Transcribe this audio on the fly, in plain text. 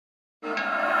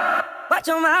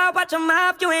watch 'em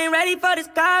up. You ain't ready for this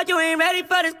call, you ain't ready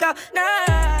for this call,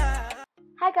 nah.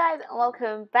 Hi guys, and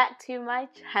welcome back to my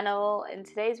channel. In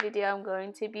today's video, I'm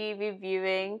going to be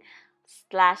reviewing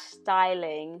 /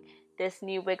 styling this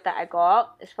new wig that I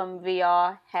got. It's from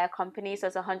VR Hair Company, so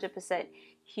it's 100%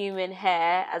 human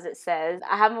hair, as it says.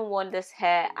 I haven't worn this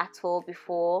hair at all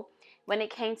before. When it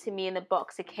came to me in the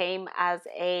box, it came as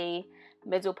a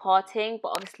middle parting, but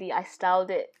obviously I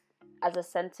styled it as a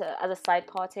side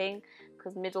parting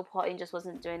because middle parting just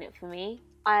wasn't doing it for me.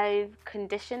 I've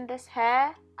conditioned this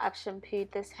hair, I've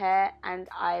shampooed this hair, and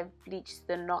I've bleached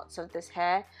the knots of this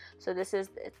hair. So this is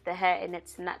the hair in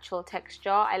its natural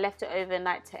texture. I left it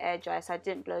overnight to air dry, so I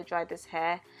didn't blow dry this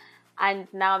hair. And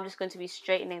now I'm just going to be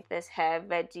straightening this hair,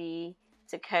 ready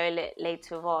to curl it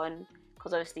later on,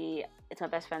 because obviously it's my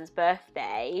best friend's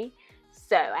birthday.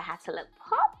 So I had to look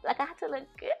pop, like I had to look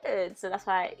good. So that's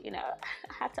why, you know,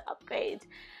 I had to upgrade.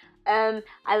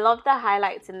 I love the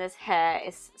highlights in this hair.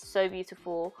 It's so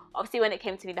beautiful. Obviously when it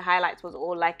came to me, the highlights was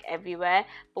all like everywhere,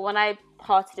 but when I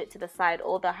parted it to the side,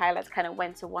 all the highlights kind of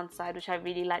went to one side, which I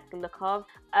really like the look of.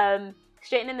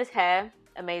 Straightening this hair,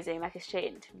 amazing. Like, it's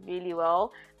straightened really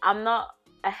well. I'm not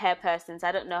a hair person, so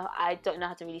I don't know how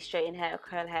to really straighten hair or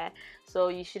curl hair, so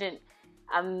you shouldn't.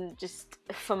 Just,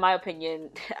 from my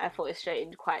opinion, I thought it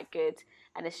straightened quite good,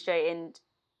 and it straightened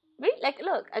really, like,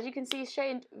 look, as you can see, it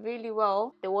straightened really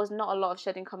well. There was not a lot of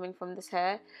shedding coming from this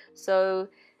hair, so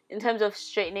in terms of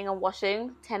straightening and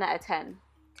washing, 10 out of 10.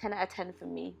 10 out of 10 for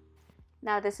me.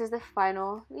 Now this is the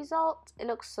final result. It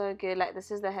looks so good. Like,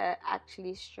 this is the hair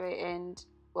actually straightened.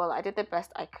 Well, I did the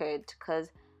best I could because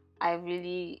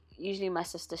usually my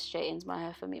sister straightens my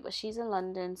hair for me, but she's in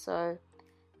London, so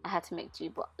I had to make do.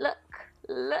 But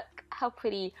look how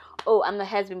pretty. Oh, and the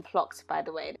hair's been plucked, by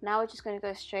the way. Now we're just going to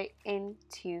go straight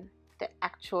into the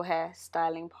actual hair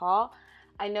styling part.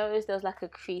 I noticed there was like a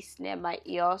crease near my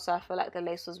ear, so I feel like the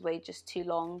lace was way just too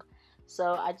long,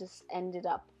 so I just ended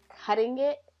up cutting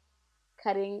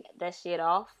the shade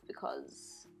off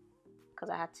because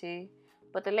I had to.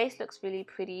 But the lace looks really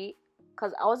pretty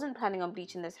because I wasn't planning on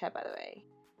bleaching this hair, by the way.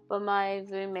 But my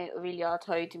roommate Aurelia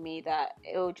told me that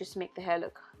it will just make the hair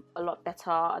look a lot better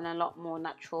and a lot more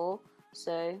natural,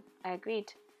 so I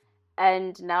agreed.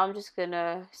 And now I'm just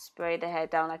gonna spray the hair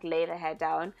down, like lay the hair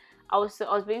down. I was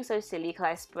being so silly because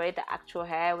I sprayed the actual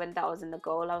hair when that was in the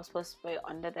goal. I was supposed to spray it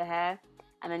under the hair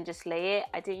and then just lay it.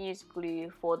 I didn't use glue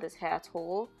for this hair at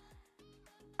all.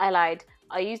 I lied.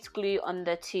 I used glue on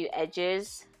the two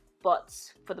edges, but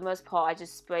for the most part I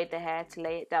just sprayed the hair to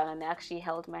lay it down, and it actually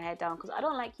held my hair down because I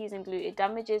don't like using glue. It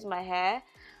damages my hair.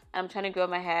 I'm trying to grow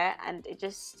my hair and it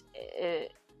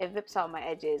rips out my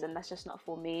edges, and that's just not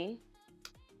for me.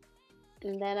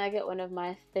 And then I get one of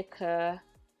my thicker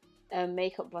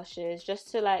makeup brushes just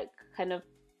to, like, kind of,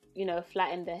 you know,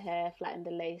 flatten the hair, flatten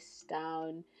the lace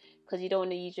down, because you don't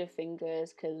want to use your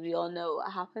fingers, because we all know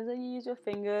what happens when you use your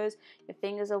fingers. Your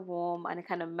fingers are warm and it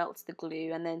kind of melts the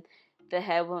glue, and then the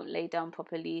hair won't lay down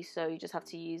properly, so you just have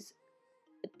to use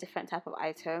a different type of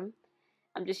item.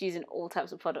 I'm just using all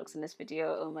types of products in this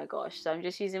video, oh my gosh. So I'm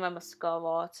just using my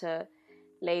mascara to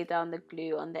lay down the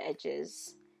glue on the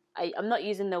edges. I'm not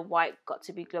using the white got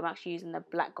to be glue, I'm actually using the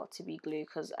black got to be glue,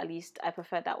 because at least I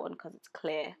prefer that one because it's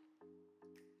clear.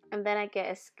 And then I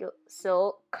get a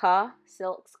silk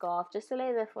scarf just to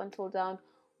lay the frontal down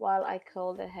while I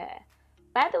curl the hair.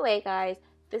 By the way guys,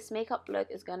 this makeup look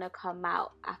is gonna come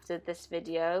out after this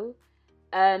video.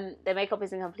 The makeup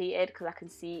isn't completed because I can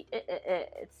see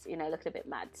it's, you know, looking a bit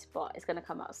mad, but it's gonna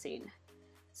come out soon.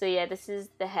 So yeah, this is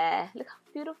the hair. Look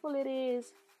how beautiful it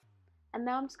is. And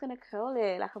now I'm just gonna curl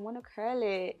it. Like, I'm gonna curl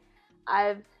it.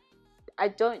 I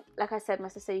don't, like I said, my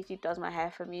sister usually does my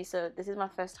hair for me, so this is my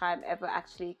first time ever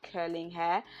actually curling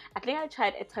hair. I think I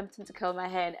tried attempting to curl my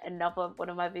hair in another one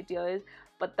of my videos,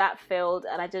 but that failed,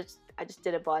 and I just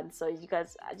did a bun. So you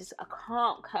guys, I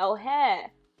can't curl hair.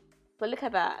 But look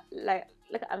at that. Like,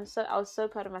 look, I was so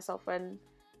proud of myself when,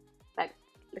 like,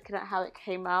 looking at how it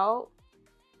came out.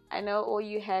 I know all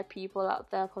you hair people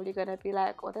out there are probably gonna be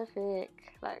like, what the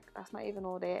frick? Like, that's not even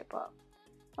all that, but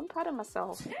I'm proud of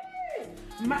myself.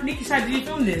 Nickishaya, did you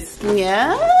film this?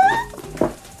 Yeah.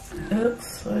 You look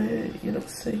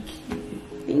so cute.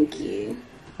 Thank you.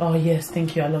 Oh yes,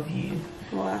 thank you. I love you.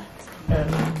 What?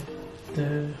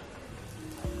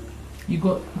 You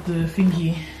got the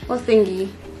thingy. What thingy?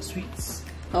 Sweets.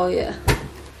 Oh yeah.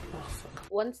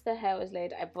 Once the hair was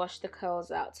laid, I brushed the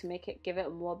curls out to give it a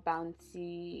more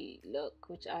bouncy look,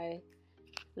 which I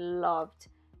loved.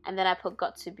 And then I put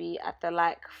got to be at the,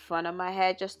 like, front of my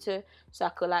hair, just so I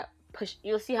could, like, push.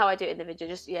 You'll see how I do it in the video.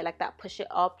 Just, yeah, like that, push it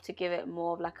up to give it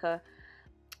more of like a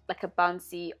like a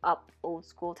bouncy up old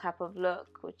school type of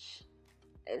look, which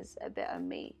is a bit on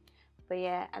me. But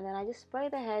yeah, and then I just spray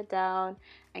the hair down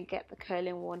and get the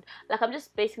curling wand. Like, I'm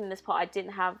just basing this part. I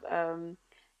didn't have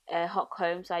a hot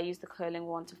comb, so I used the curling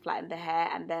wand to flatten the hair,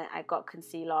 and then I got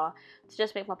concealer to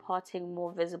just make my parting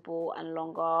more visible and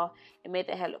longer. It made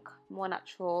the hair look more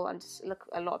natural and just look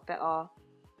a lot better.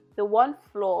 The one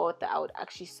flaw that I would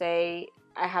actually say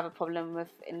I have a problem with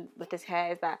this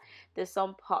hair is that there's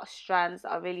some strands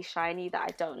that are really shiny that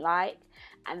I don't like,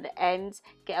 and the ends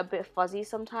get a bit fuzzy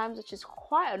sometimes, which is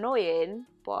quite annoying.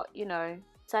 But you know,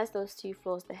 besides those two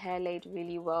flaws, the hair laid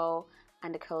really well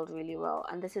and it curled really well.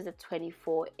 And this is a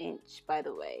 24-inch, by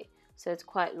the way, so it's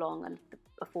quite long and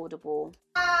affordable.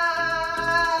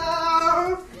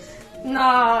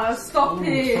 Nah, stop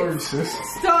it. Sorry, sis.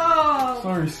 Stop.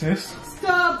 Sorry, sis.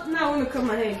 Stop. Now I want to cut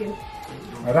my hair again.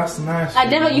 Oh, that's nice. I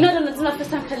never, you know, this is my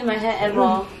first time curling my hair ever.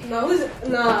 No,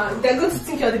 nah, they're going to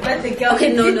think you're the birthday girl.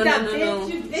 Okay, no. You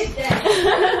did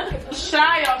that.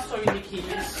 Shia, sorry, Nikki.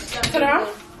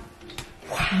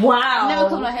 Wow. Never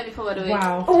curled my hair before, by the way.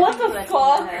 Wow. What the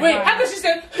fuck? Wait, how does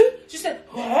she said,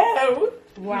 wow.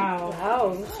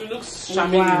 Wow. She looks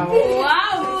charming.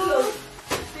 Wow.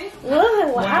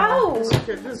 Wow. This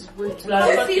hair is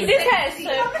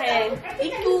so pain.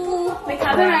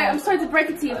 Alright, I'm sorry to break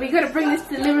it to you, but you gotta bring this to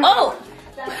the living room. Oh!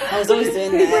 I was always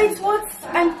doing that. Wait, what?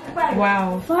 And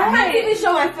Wow. I can't even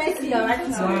show my face here, right?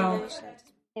 Wow.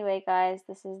 Anyway, guys,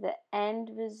 this is the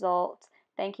end result.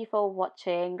 Thank you for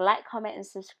watching. Like, comment, and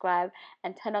subscribe,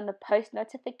 and turn on the post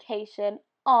notification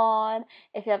on.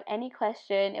 If you have any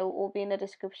question, it will all be in the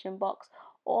description box,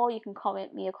 or you can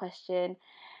comment me a question.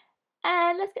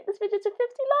 And let's get this video to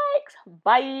 50 likes.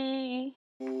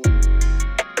 Bye.